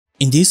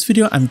In this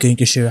video, I'm going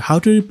to show you how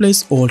to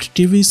replace old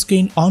TV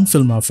screen on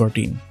Filmora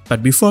 14.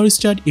 But before we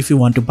start, if you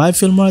want to buy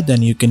Filmora,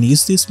 then you can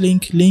use this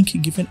link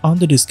given on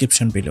the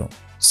description below.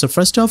 So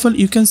first of all,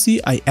 you can see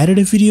I added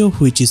a video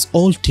which is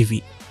old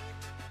TV.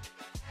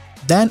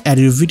 Then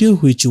added a video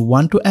which you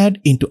want to add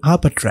into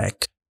upper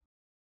track.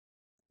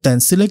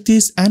 Then select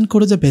this and go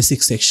to the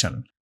basic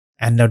section.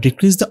 And now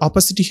decrease the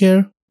opacity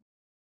here.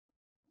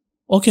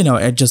 Okay, now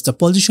adjust the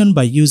position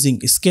by using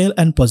scale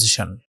and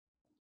position.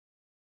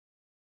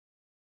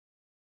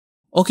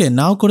 Okay,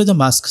 now go to the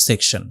mask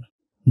section.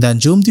 Then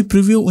zoom the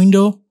preview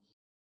window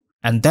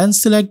and then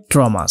select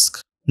draw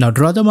mask. Now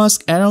draw the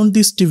mask around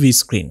this TV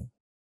screen.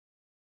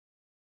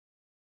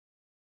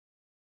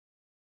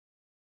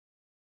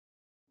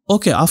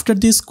 Okay, after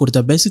this go to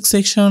the basic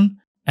section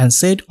and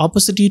set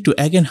opacity to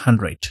again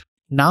 100.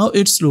 Now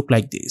it's look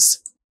like this.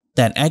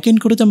 Then again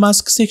go to the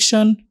mask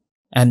section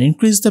and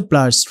increase the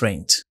blur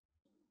strength.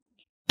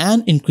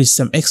 And increase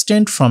some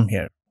extent from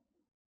here.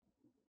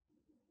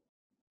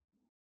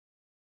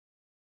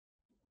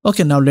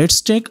 Okay, now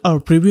let's check our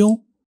preview.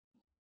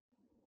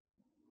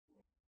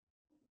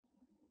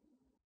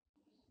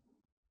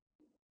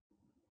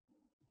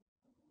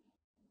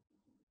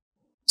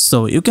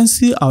 So you can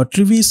see our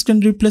TV screen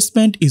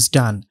replacement is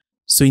done.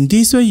 So in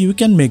this way you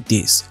can make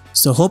this.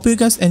 So hope you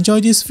guys enjoy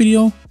this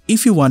video.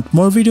 If you want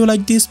more video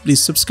like this,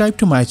 please subscribe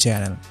to my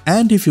channel.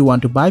 And if you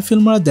want to buy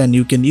Filmora, then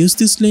you can use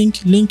this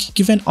link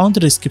given on the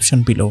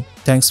description below.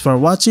 Thanks for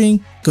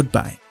watching.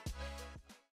 Goodbye.